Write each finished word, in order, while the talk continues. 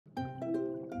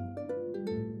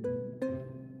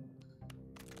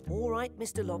right,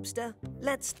 Mr. Lobster.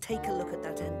 Let's take a look at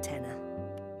that antenna.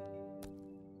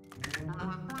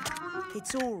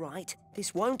 It's all right.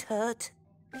 This won't hurt.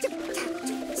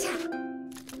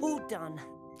 All done.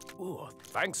 Oh,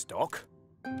 thanks, Doc.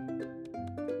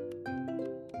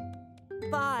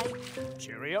 Bye.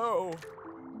 Cheerio.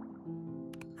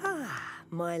 Ah,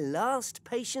 my last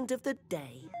patient of the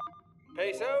day.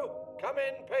 Peso, come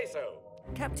in, Peso.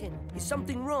 Captain, is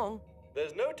something wrong?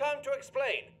 There's no time to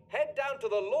explain. Head down to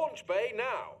the launch bay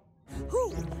now.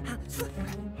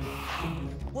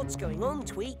 What's going on,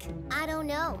 Tweak? I don't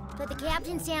know, but the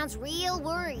captain sounds real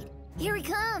worried. Here he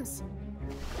comes.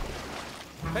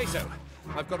 Peso,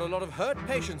 I've got a lot of hurt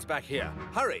patients back here.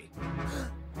 Hurry.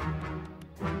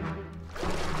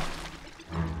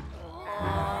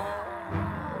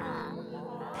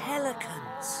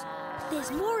 Pelicans.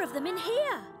 There's more of them in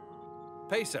here.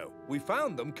 Peso, we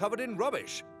found them covered in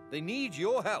rubbish. They need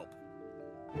your help.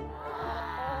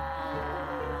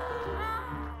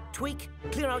 Tweak,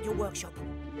 clear out your workshop.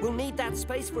 We'll need that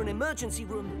space for an emergency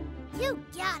room. You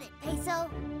got it, Peso.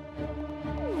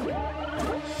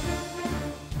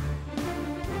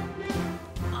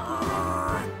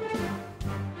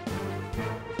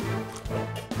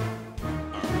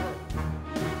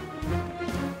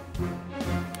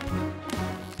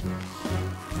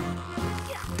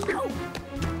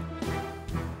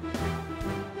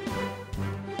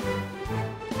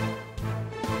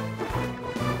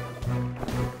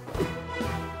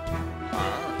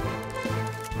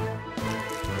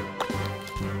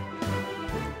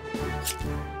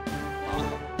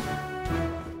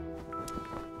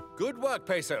 Good work,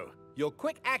 Peso. Your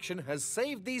quick action has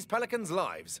saved these pelicans'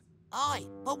 lives. Aye,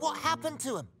 but what happened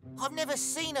to them? I've never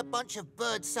seen a bunch of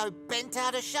birds so bent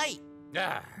out of shape.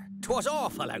 Ah, 'twas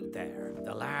awful out there.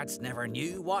 The lads never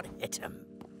knew what hit 'em.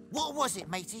 What was it,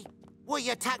 matey? Were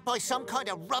you attacked by some kind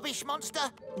of rubbish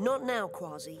monster? Not now,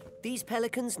 Quasi. These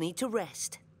pelicans need to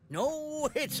rest. No,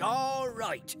 it's all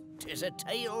right. 'Tis a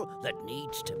tale that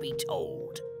needs to be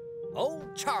told.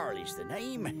 Old Charlie's the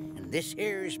name, and this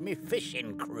here's me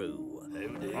fishing crew.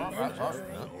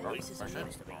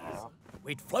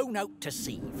 We'd flown out to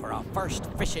sea for our first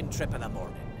fishing trip in the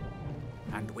morning.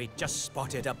 And we'd just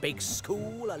spotted a big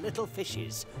school of little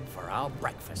fishes for our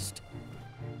breakfast.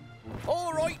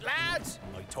 All right, lads,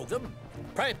 I told them.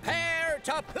 Prepare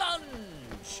to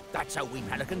plunge. That's how we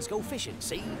pelicans go fishing,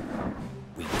 see?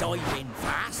 We dive in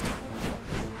fast,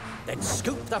 then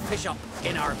scoop the fish up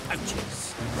in our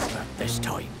pouches. But this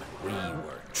time, we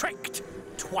were tricked.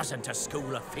 'Twasn't a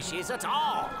school of fishes at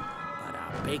all, but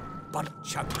a big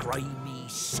bunch of grimy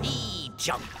sea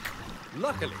junk.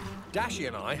 Luckily, Dashy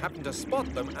and I happened to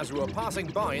spot them as we were passing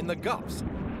by in the gups.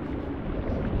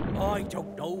 I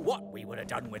don't know what we would have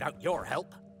done without your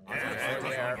help.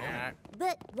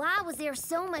 But why was there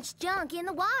so much junk in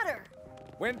the water?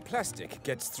 When plastic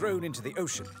gets thrown into the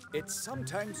ocean, it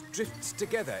sometimes drifts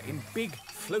together in big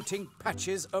floating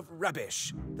patches of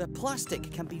rubbish. The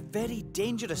plastic can be very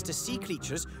dangerous to sea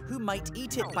creatures who might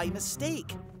eat it by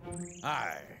mistake.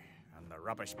 Aye, and the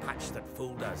rubbish patch that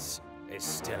fooled us is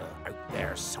still out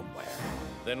there somewhere.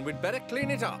 Then we'd better clean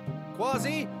it up.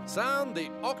 Quasi, sound the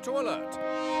Octo alert.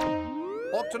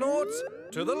 Octonauts,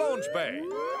 to the launch bay.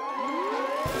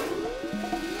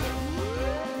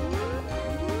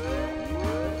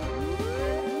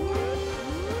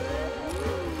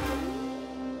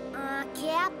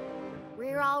 Cap,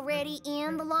 we're already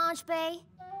in the launch bay?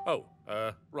 Oh,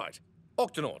 right.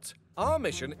 Octonauts, our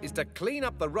mission is to clean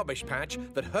up the rubbish patch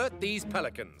that hurt these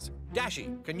pelicans. Dashy,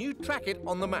 can you track it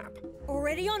on the map?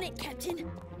 Already on it,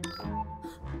 Captain.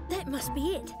 That must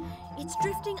be it. It's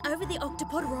drifting over the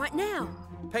Octopod right now.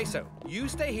 Peso, you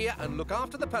stay here and look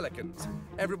after the pelicans.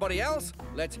 Everybody else,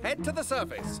 let's head to the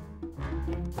surface.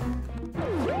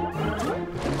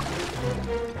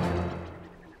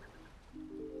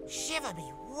 Shiver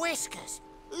me whiskers!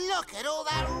 Look at all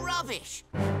that rubbish!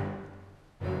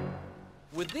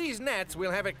 With these nets,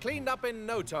 we'll have it cleaned up in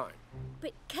no time.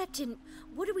 But, Captain,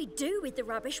 what do we do with the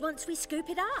rubbish once we scoop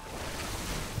it up?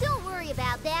 Don't worry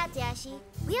about that, Dashy.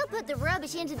 We'll put the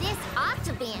rubbish into this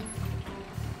octobin.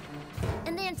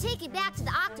 And then take it back to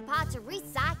the Octopod to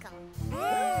recycle.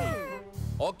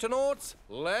 Octonauts,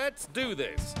 let's do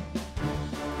this.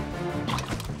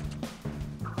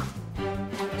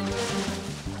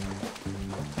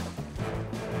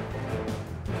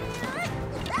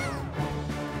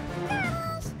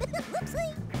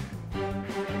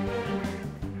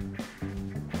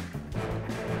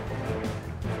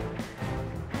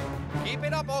 Keep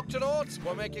it up, Octonauts.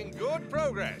 We're making good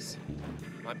progress.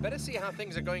 I'd better see how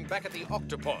things are going back at the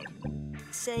Octopod.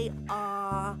 Say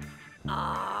ah.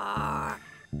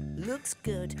 Looks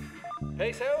good.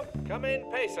 Peso, come in,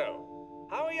 Peso.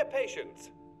 How are your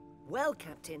patients? Well,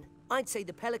 Captain, I'd say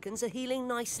the pelicans are healing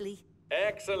nicely.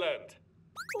 Excellent.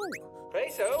 Oh,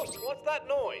 Peso, what's that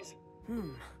noise?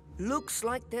 looks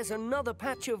like there's another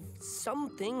patch of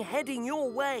something heading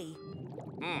your way.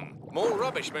 More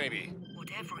rubbish, maybe.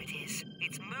 Whatever it is,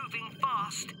 it's moving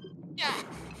fast.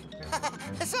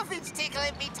 Something's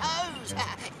tickling me toes.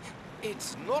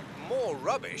 It's not more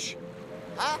rubbish.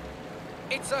 Huh?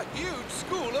 It's a huge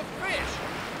school of fish.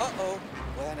 Uh-oh.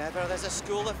 Whenever there's a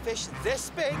school of fish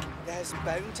this big, there's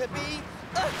bound to be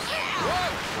a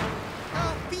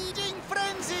feeding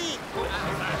frenzy!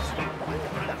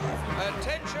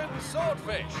 Attention,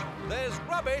 swordfish. There's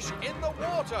rubbish in the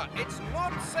water. It's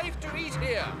not safe to eat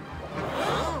here.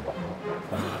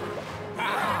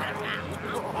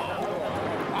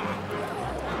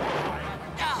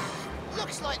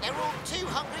 Looks like they're all too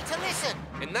hungry to listen.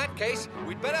 In that case,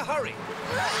 we'd better hurry.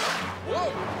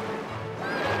 Whoa!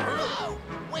 Whoa!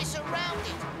 We're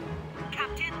surrounded.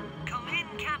 Captain, come in,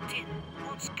 Captain.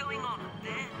 What's going on up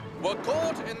there? We're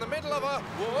caught in the middle of a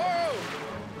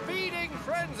feeding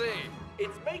frenzy.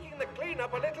 It's making the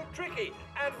cleanup a little tricky,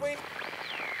 and we...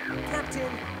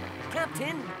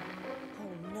 Captain!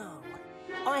 Oh, no.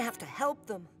 I have to help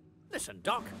them. Listen,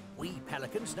 Doc, we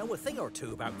pelicans know a thing or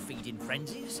two about feeding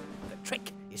frenzies. The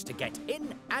trick is to get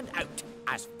in and out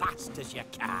as fast as you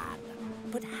can.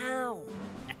 But how?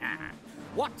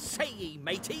 What say ye,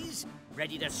 mateys?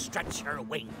 Ready to stretch your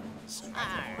wings?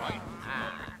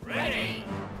 Ready!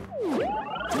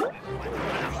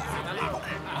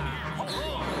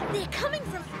 They're coming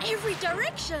from every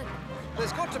direction.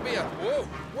 There's got to be a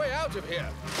way out of here.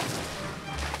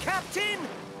 Captain,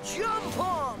 jump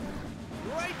on!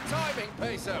 Great timing,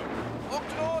 Peso.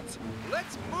 Octonauts,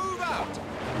 let's move out.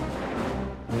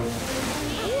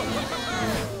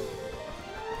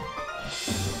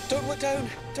 Don't look down!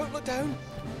 Don't look down!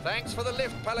 Thanks for the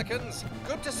lift, pelicans.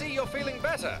 Good to see you're feeling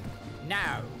better.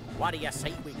 Now, what do you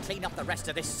say we clean up the rest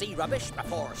of this sea rubbish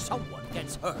before someone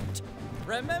gets hurt?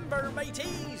 Remember,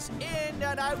 mateys, in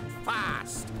and out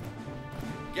fast.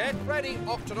 Get ready,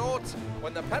 Octonauts.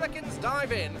 When the pelicans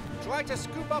dive in, try to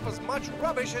scoop up as much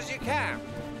rubbish as you can.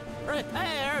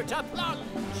 Prepare to plunge.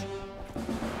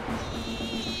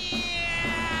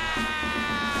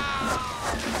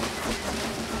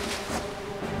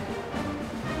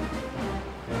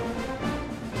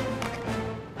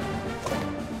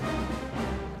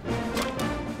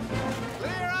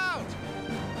 Clear out!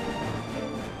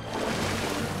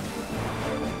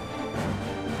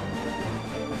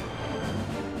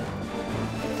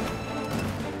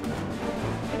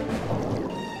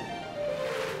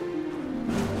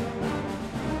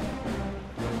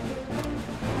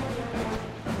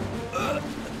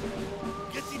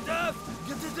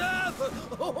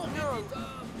 Oh, no.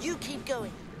 You keep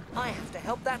going. I have to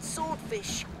help that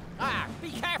swordfish. Be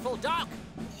careful, Doc.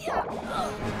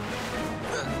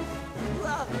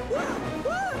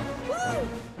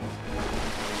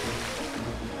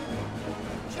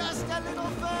 Just a little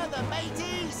further,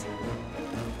 mateys.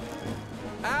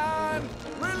 And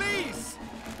release!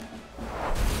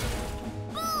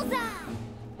 Bullseye!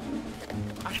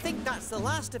 I think that's the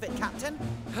last of it, Captain.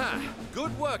 Ha!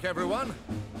 Good work, everyone.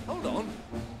 Hold on.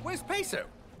 Where's Peso?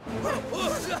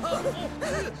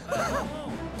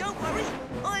 Don't worry,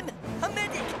 I'm a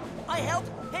medic. I help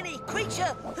any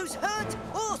creature who's hurt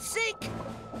or sick.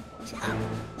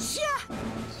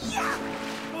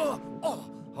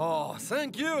 Oh,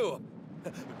 thank you.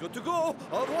 Good to go.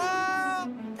 Au revoir.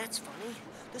 That's funny.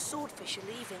 The swordfish are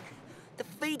leaving. The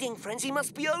feeding frenzy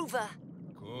must be over.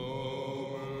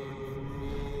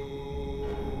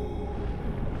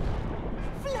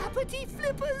 Flappity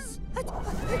flippers!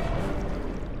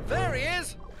 There he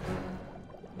is.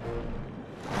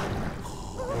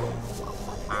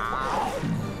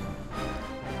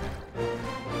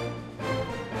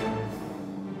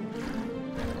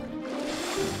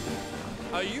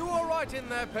 Are you all right in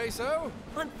there, Peso?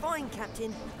 I'm fine,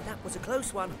 Captain. That was a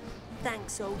close one.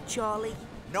 Thanks, old Charlie.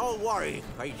 No worry,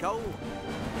 Peso.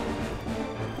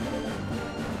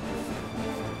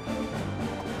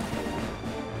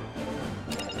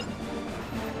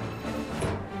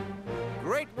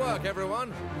 Great work,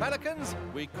 everyone. Pelicans,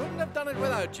 we couldn't have done it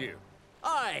without you.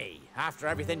 Aye, after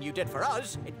everything you did for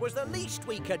us, it was the least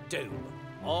we could do.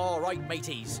 All right,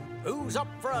 mateys, who's up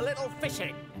for a little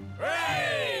fishing?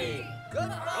 Hooray!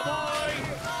 Goodbye!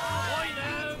 Bye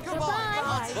now!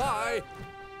 Goodbye. Bye!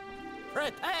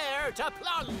 Prepare to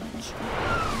plunge!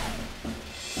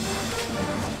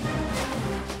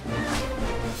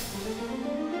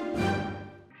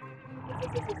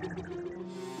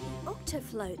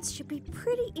 octofloats should be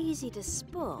pretty easy to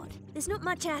spot. There's not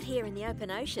much out here in the open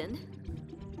ocean.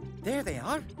 There they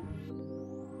are.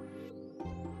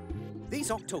 These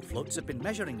octofloats have been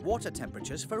measuring water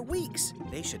temperatures for weeks.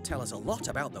 They should tell us a lot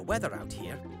about the weather out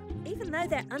here. Even though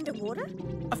they're underwater?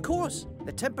 Of course.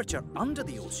 The temperature under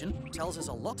the ocean tells us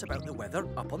a lot about the weather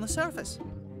up on the surface.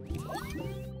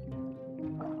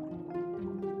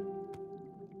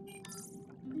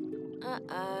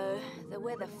 Uh-oh. The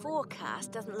weather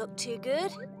forecast doesn't look too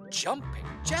good. Jumping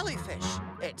jellyfish.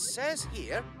 It says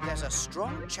here there's a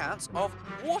strong chance of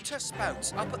water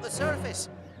spouts up at the surface.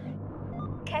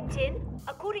 Captain,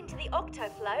 according to the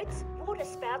octofloats, water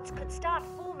spouts could start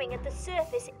forming at the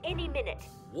surface any minute.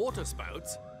 Water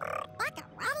spouts? Like a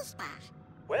water spout.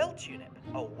 Well, Tulip,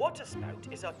 a waterspout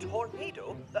is a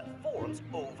tornado that forms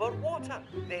over water.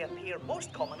 They appear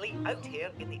most commonly out here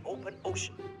in the open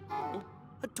ocean.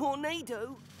 A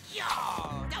tornado?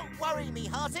 Yaw! Don't worry me,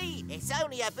 Hearty. It's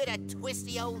only a bit of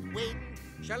twisty old wind.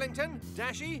 Shellington,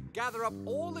 Dashy, gather up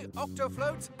all the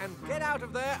octofloats and get out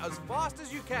of there as fast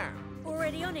as you can.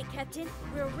 Already on it, Captain.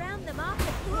 We'll round them up.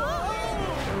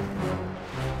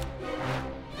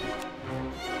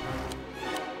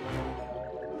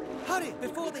 Hurry,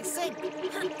 before they sink.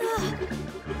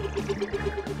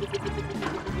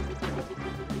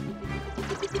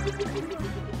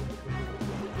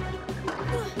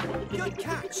 Good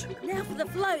catch. Now for the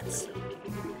floats.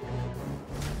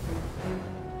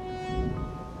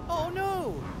 Oh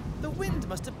no! The wind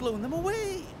must have blown them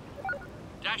away.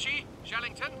 Dashy,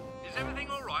 Shellington, is everything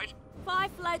all right?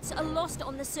 5 floats are lost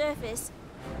on the surface.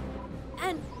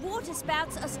 And water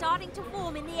spouts are starting to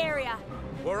form in the area.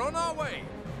 We're on our way.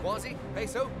 Quasi,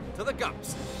 Peso, to the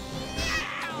guts.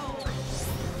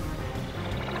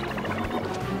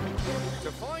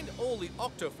 To find all the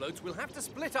octofloats, we'll have to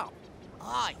split up.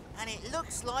 Aye, and it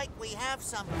looks like we have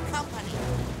some company.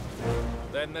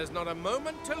 Then there's not a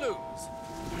moment to lose.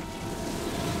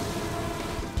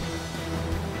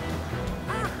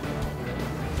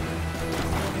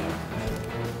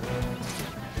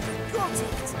 Got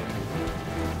it!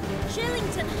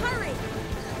 Shellington, hurry!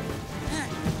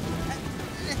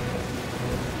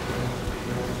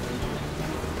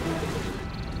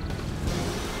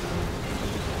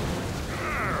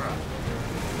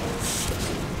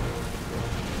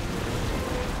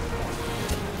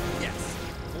 Yes,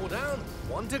 4 down,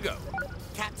 1 to go.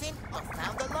 Captain, I've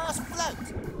found the last float.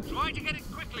 Try to get it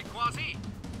quickly, Quasi.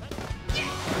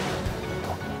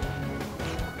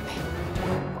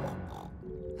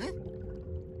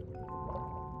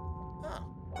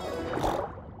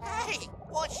 Hey,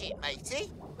 watch it,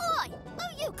 matey. Oi,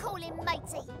 who you calling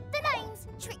matey? The name's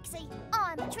Trixie.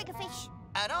 I'm a triggerfish.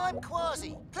 And I'm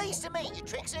Quasi. Pleased to meet you,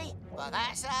 Trixie. But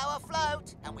that's our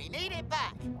float, and we need it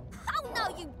back. Oh, no,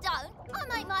 you don't. I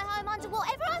make my home under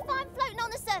whatever I find floating on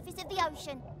the surface of the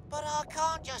ocean. But I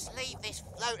can't just leave this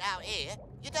float out here.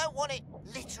 You don't want it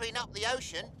littering up the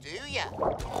ocean, do you?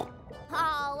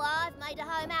 Oh, I've made a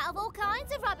home out of all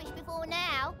kinds of rubbish before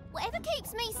now. Whatever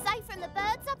keeps me safe from the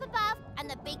birds up above and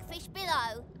the big fish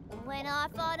below. And when I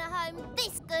find a home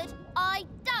this good, I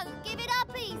don't give it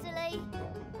up easily.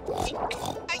 Go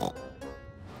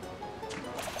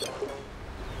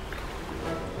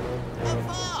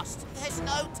fast! There's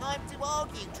no time to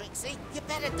argue, Trixie. You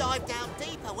better dive down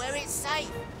deeper where it's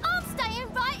safe. I'm staying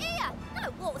right here.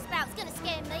 No water spout's gonna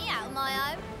scare me out of my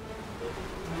home.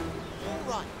 All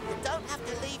right, you don't have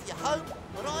to leave your home,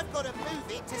 but I've got to move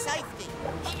it to safety.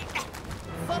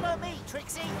 Follow me,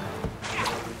 Trixie.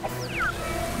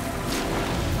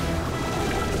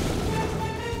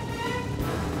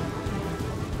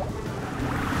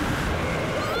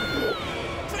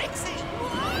 Trixie!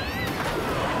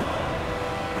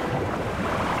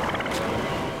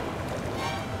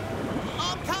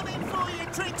 I'm coming for you,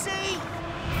 Trixie!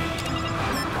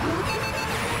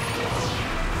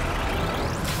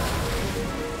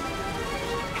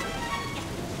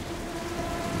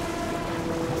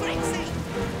 Trixie!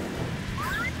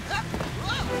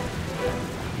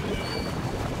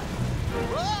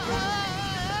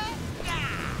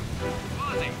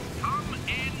 Quasi, come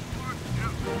in or go.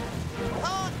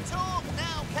 Can't talk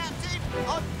now, Captain.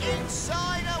 I'm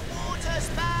inside a water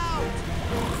spout.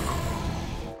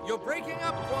 You're breaking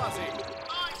up, Quasi.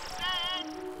 I said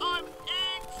I'm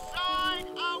inside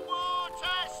a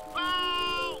water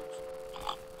spout.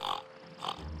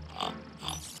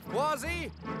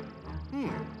 Quasi?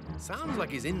 Sounds like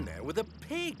he's in there with a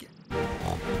pig.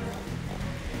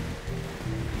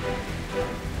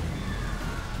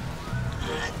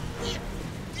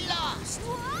 Lost.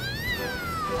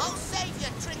 I'll save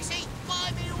you, Trixie.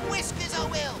 By me whiskers, I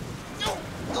will.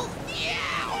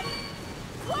 Yeah.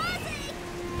 Quasi!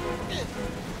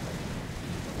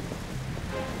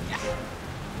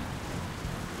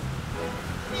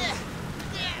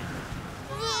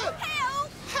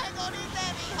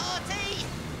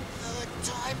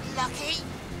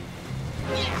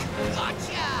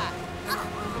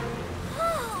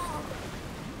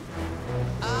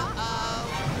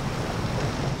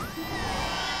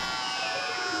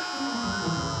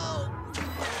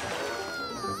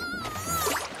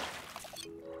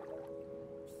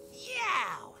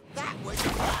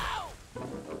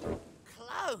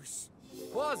 close.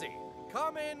 Quasi,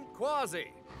 come in,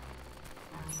 Quasi.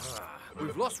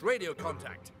 We've lost radio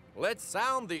contact. Let's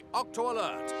sound the Octo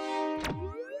alert.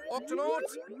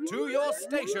 Octonauts, to your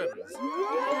stations.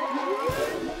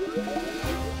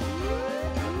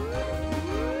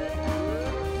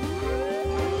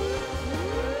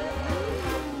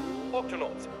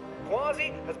 Octonauts,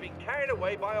 Quasi has been carried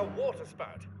away by a water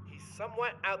spout. He's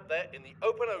somewhere out there in the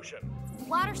open ocean.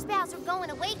 Water spouts are going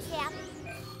away, Cap.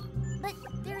 But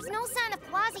there's no sign of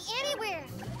Quasi anywhere.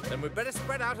 Then we'd better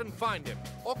spread out and find him.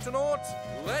 Octonauts,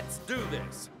 let's do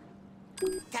this.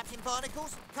 Captain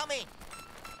Barnacles, come in.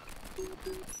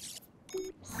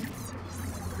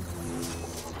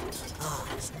 Oh,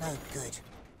 it's no good.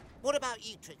 What about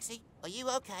you, Trixie? Are you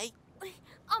okay?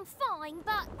 I'm fine,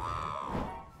 but...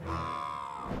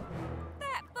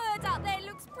 that bird up there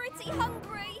looks pretty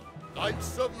hungry.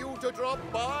 Nice of you to drop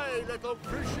by, little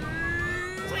fishy!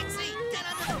 Trixie, get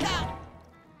under the car!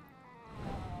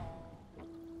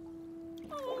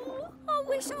 Oh, I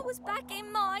wish I was back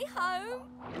in my home.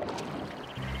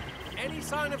 Any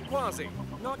sign of Quasi?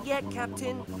 Not yet,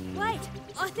 Captain. Wait,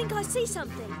 I think I see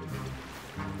something.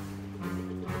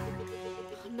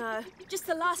 Oh, no, just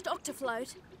the last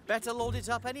octofloat. Better load it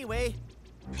up anyway.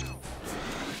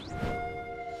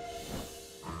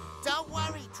 Don't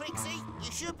worry, Trixie.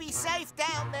 You should be safe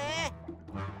down there.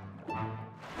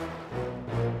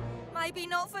 Maybe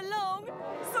not for long.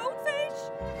 Saltfish!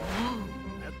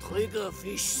 A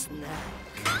triggerfish snack.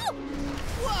 Ow!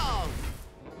 Whoa!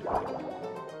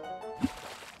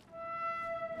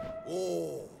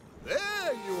 Oh,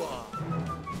 there you are.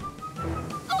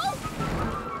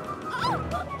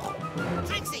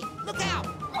 Trixie, look out!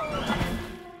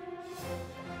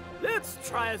 Let's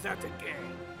try that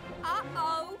again.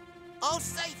 Uh-oh. I'll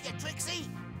save you, Trixie.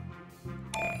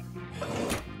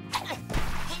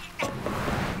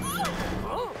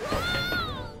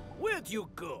 Where'd you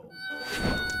go?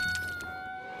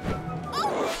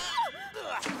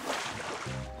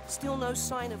 Still no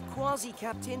sign of Quasi,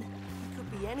 Captain. He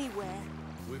could be anywhere.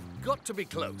 We've got to be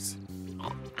close.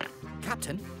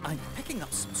 Captain, I'm picking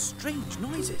up some strange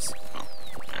noises.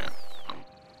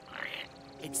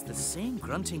 It's the same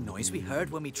grunting noise we heard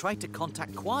when we tried to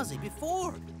contact Quasi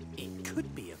before. It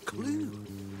could be a clue.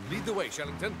 Lead the way,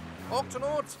 Shellington.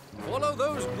 Octonauts, follow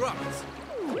those grunts.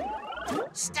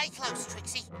 Stay close,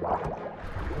 Trixie.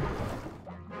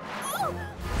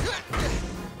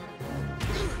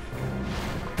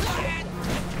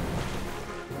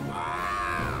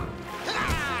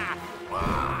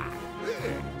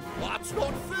 That's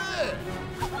not fair!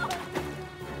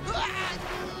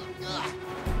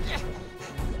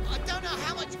 I don't know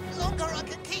how much longer I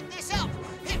can keep this up.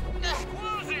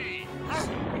 Quasi!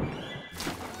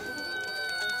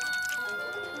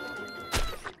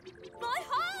 My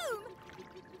home!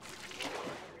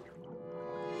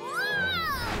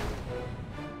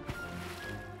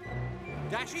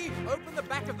 Dashy, open the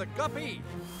back of the guppy.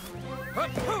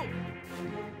 Hup-hoo!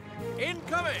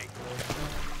 Incoming!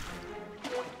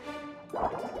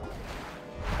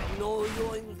 I know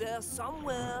you're in there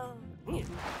somewhere.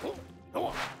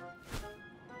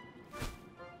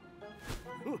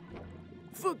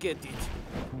 Forget it.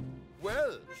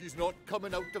 Well, she's not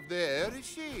coming out of there, is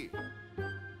she?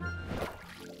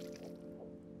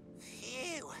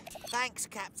 Phew. Thanks,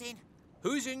 Captain.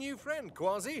 Who's your new friend,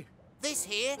 Quasi? This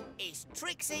here is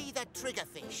Trixie the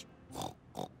Triggerfish.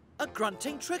 A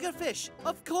grunting triggerfish,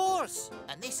 of course.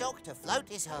 And this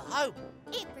octofloat is her home.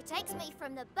 It protects me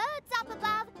from the birds up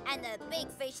above and the big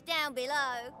fish down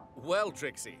below. Well,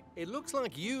 Trixie, it looks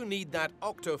like you need that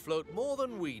octofloat more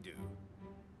than we do.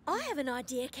 I have an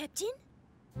idea, Captain.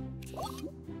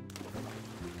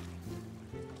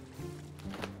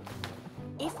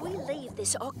 If we leave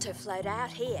this octofloat out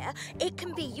here, it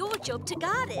can be your job to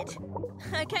guard it.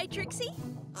 Okay, Trixie?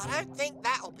 I don't think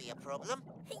that'll be a problem.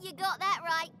 You got that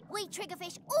right. We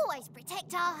triggerfish always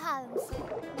protect our homes.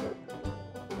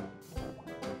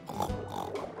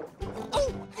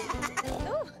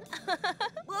 Oh!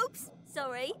 Whoops.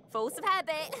 Sorry. Force of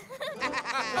habit.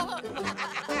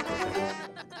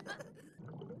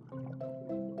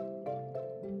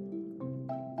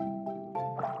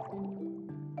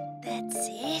 That's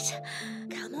it.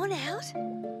 Come on out.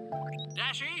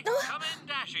 Dashy, come in,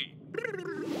 Dashy.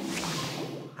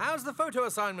 How's the photo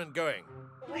assignment going?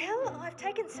 Well, I've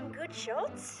taken some good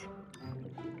shots.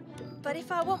 But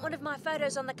if I want one of my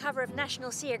photos on the cover of National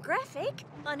Geographic,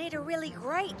 I need a really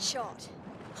great shot.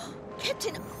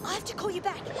 Captain, I have to call you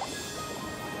back.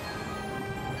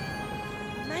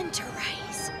 Manta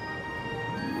rays.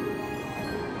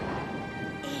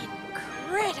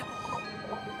 Incredible.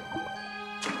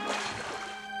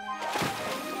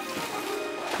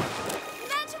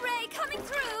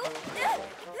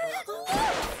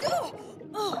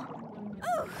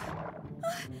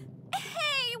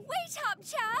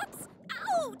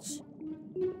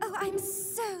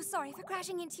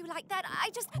 crashing into you like that.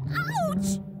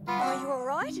 Ouch! Are you all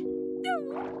right?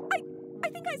 No, I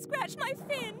think I scratched my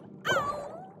fin.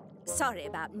 Ow! Sorry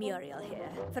about Muriel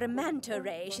here. For a manta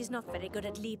ray, she's not very good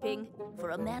at leaping. For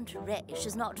a manta ray,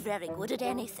 she's not very good at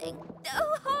anything.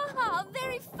 Oh, ha ha,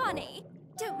 very funny.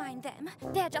 Don't mind them.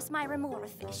 They're just my remora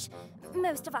fish.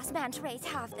 Most of us manta rays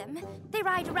have them. They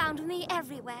ride around with me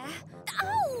everywhere.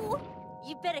 Ow!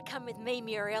 You better come with me,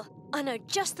 Muriel. I know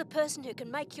just the person who can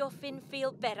make your fin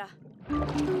feel better.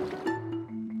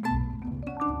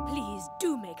 Please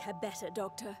do make her better,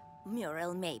 Doctor.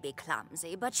 Muriel may be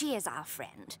clumsy, but she is our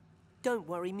friend. Don't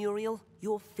worry, Muriel.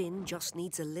 Your fin just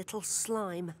needs a little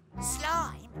slime.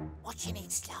 Slime? What you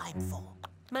need slime for?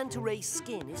 Manta ray's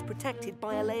skin is protected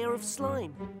by a layer of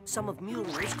slime. Some of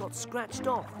Muriel's got scratched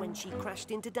off when she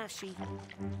crashed into Dashi.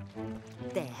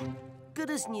 There. Good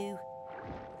as new.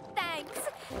 Thanks.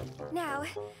 Now,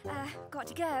 got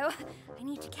to go. I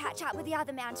need to catch up with the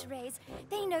other manta rays.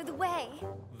 They know the way.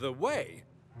 The way?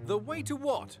 The way to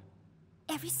what?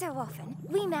 Every so often,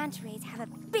 we manta rays have a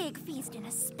big feast in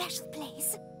a special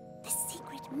place. The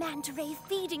secret manta ray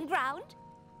feeding ground.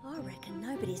 I reckon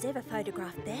nobody's ever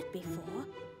photographed that before.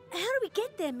 How do we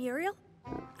get there, Muriel?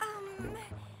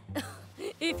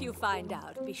 If you find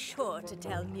out, be sure to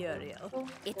tell Muriel.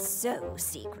 It's so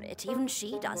secret, even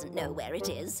she doesn't know where it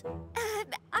is.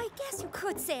 I guess you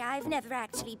could say I've never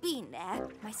actually been there,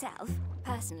 myself,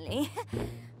 personally.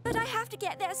 But I have to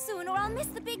get there soon or I'll miss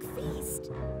the big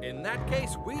feast. In that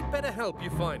case, we'd better help you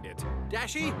find it.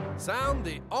 Dashi, sound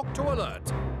the Octo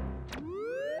Alert.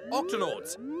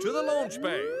 Octonauts, to the launch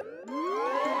bay.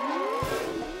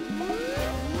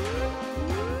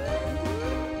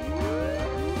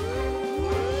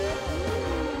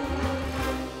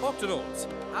 Octonauts,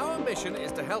 our mission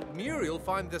is to help Muriel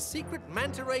find the secret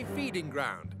manta ray feeding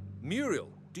ground. Muriel,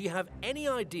 do you have any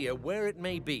idea where it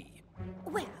may be?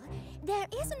 Well, there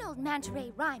is an old manta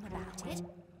ray rhyme about it.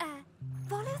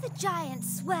 Follow the giant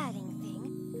swirling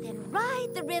thing, then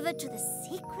ride the river to the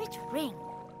secret ring.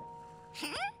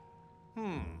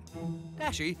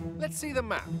 Dashi, let's see the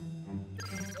map.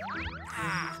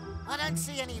 I don't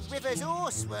see any rivers or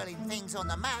swirling things on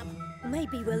the map.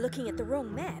 Maybe we're looking at the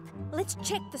wrong map. Let's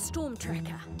check the storm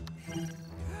tracker.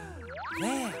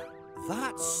 There!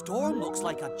 That storm looks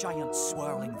like a giant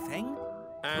swirling thing.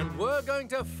 And we're going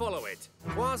to follow it.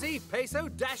 Quasi, Peso,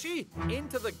 Dashi,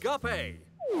 into the guppy.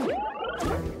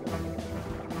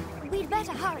 We'd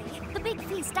better hurry. The big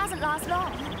feast doesn't last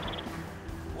long.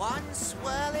 One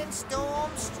swirling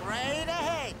storm straight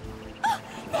ahead. Oh,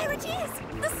 there it is!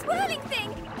 The swirling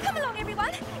thing! Come along,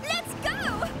 everyone. Let's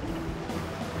go!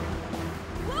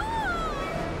 Whoa!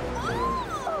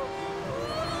 Oh!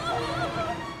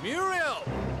 Muriel!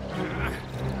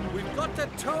 We've got to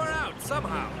tow her out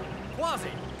somehow.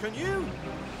 Quasi, can you?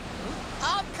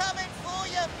 I'm coming for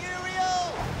you,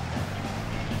 Muriel!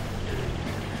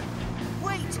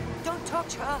 Wait! Don't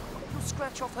touch her. You'll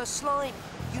scratch off her slime.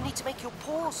 You need to make your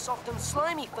paws soft and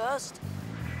slimy first.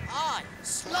 Aye,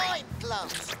 slime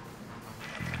gloves.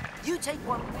 You take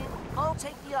one fin, I'll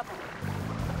take the other.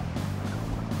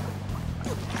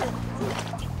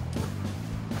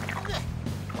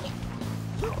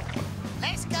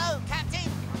 Let's go,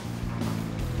 Captain.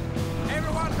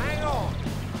 Everyone, hang on.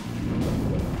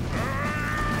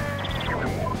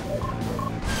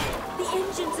 The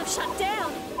engines have shut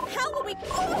down. How will we...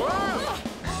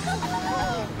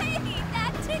 Hey,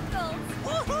 that tickles!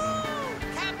 Woohoo!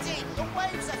 Captain, the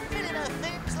waves are filling her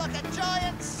fins like a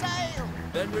giant sail.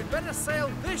 Then we'd better sail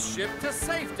this ship to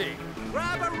safety.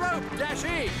 Grab a rope,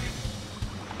 Dashi.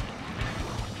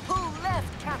 Pull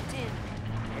left, Captain.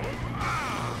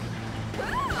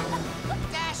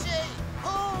 Dashi,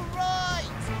 pull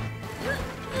right.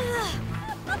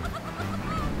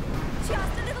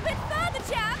 Just a little bit further,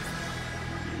 chaps!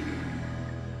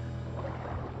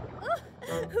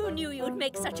 Who knew you'd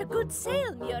make such a good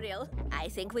sail, Muriel? I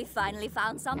think we finally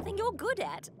found something you're good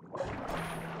at.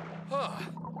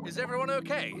 Is everyone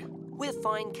okay? We're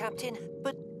fine, Captain,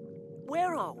 but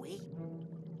where are we?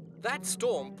 That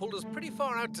storm pulled us pretty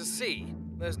far out to sea.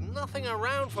 There's nothing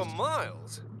around for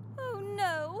miles. Oh,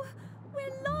 no.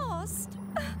 We're lost.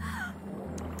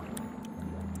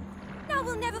 Now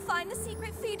we'll never find the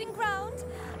secret feeding ground.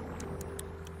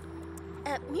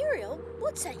 Muriel,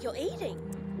 what's that you're eating?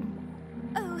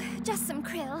 Oh, just some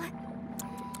krill.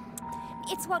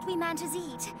 It's what we mantas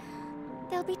eat.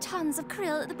 There'll be tons of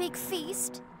krill at the big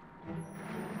feast.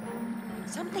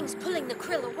 Something's pulling the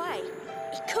krill away.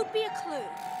 It could be a clue.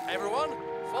 Everyone,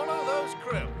 follow those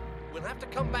krill. We'll have to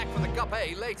come back for the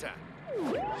guppy later.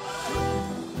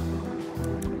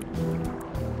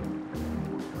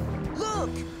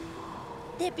 Look!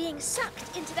 They're being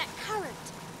sucked into that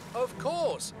current. Of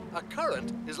course. A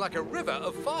current is like a river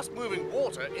of fast-moving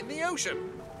water in the ocean.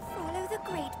 Follow the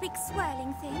great big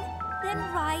swirling thing, then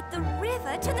ride the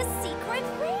river to the secret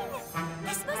ring.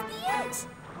 This must be it.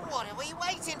 What are we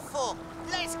waiting for?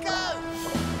 Let's go!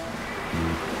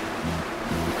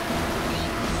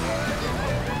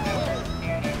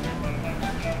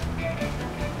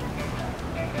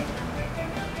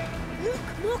 Look,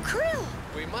 more krill.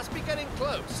 We must be getting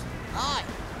close. Aye,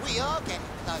 we are getting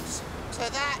close to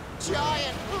that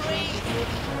giant reef.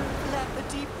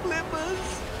 Flappity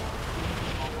flippers.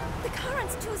 The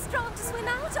current's too strong to swim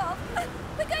out of.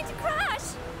 We're going to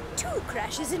crash. 2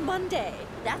 crashes in one day.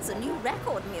 That's a new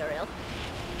record, Muriel.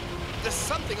 There's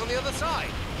something on the other side.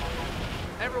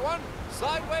 Everyone,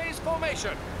 sideways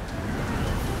formation.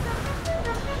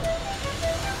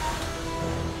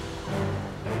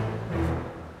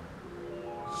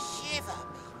 Shiver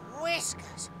me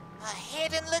whiskers. A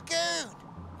hidden lagoon.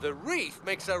 The reef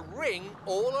makes a ring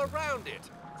all around it.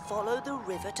 Follow the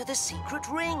river to the secret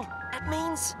ring. That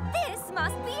means... This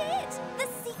must be it. The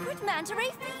secret manta ray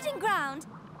feeding ground.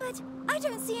 But I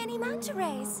don't see any manta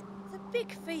rays. The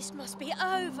big feast must be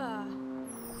over.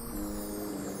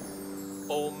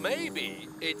 Or maybe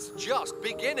it's just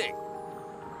beginning.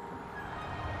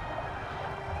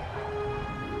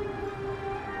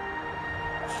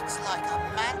 It's like a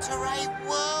manta ray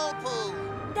whirlpool.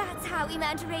 That's how we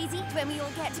manta rays eat when we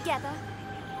all get together.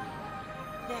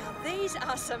 Now these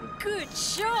are some good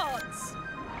shots.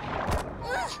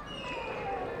 Ugh.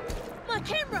 My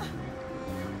camera.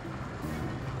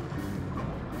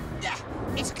 Yeah,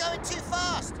 it's going too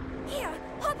fast. Here,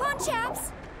 hop on,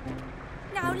 chaps.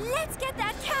 Now let's get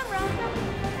that camera.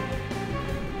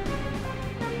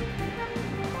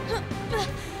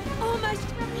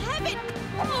 Almost have it.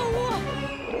 Oh.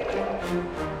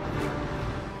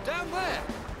 Down there.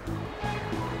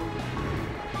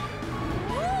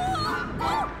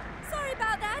 Oh, sorry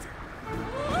about that.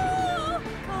 Oh,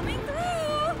 coming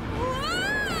through.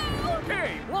 Whoa!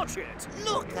 Hey, watch it!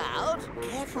 Look out.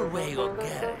 Careful where you're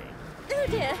going. Oh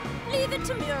dear, leave it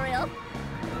to Muriel.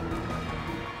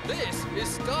 This is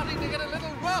starting to get a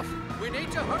little rough. We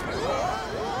need to hurry.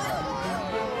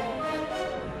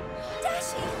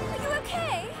 Dashi, are you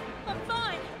okay? I'm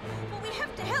fine, but we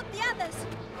have to help the others.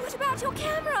 What about your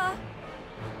camera?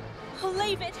 I'll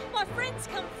leave it. My friends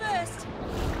come first.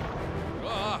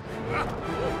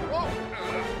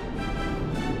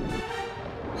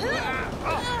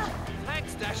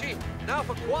 Thanks, Dashi. Now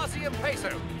for Quasi and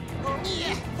Peso.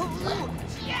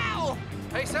 Yow!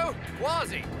 Peso,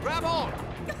 Quasi, grab on.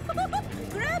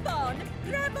 Grab on?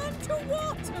 Grab on to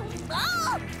what?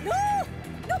 Ah! No!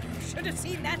 No, should have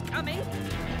seen that coming.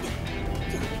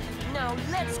 Now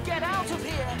let's get out of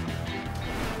here.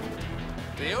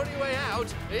 The only way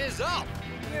out is up.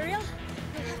 Muriel,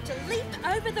 you'll have to leap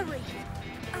over the reef.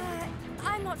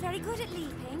 I'm not very good at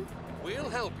leaping. We'll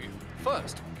help you.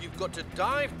 First, you've got to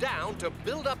dive down to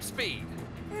build up speed.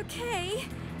 Okay,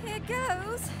 here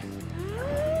goes.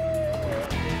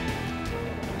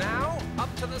 Now,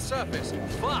 up to the surface,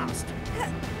 fast.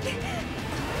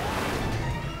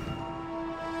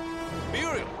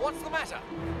 Muriel, what's the matter?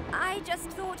 I just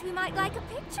thought we might like a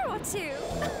picture or two.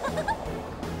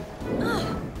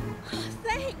 Oh,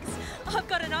 thanks. I've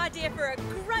got an idea for a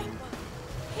great one.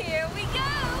 Here we go.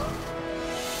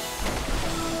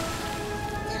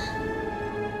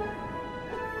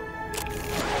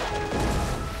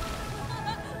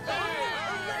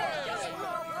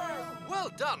 Well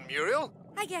done, Muriel.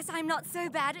 I guess I'm not so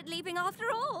bad at leaping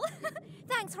after all.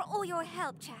 Thanks for all your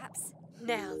help, chaps.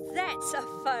 Now that's a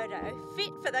photo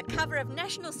fit for the cover of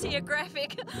National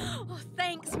Geographic. Oh,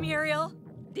 thanks, Muriel.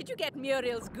 Did you get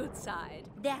Muriel's good side?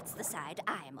 That's the side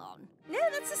I'm on. No,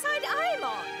 that's the side I'm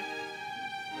on.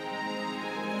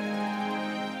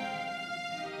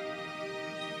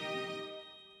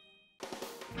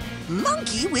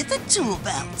 Monkey with the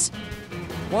Toolbelt.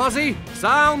 Quasi,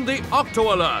 sound the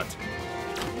Octo alert.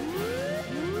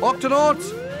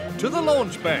 Octonauts, to the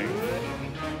launch bay.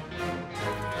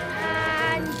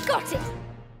 And got it.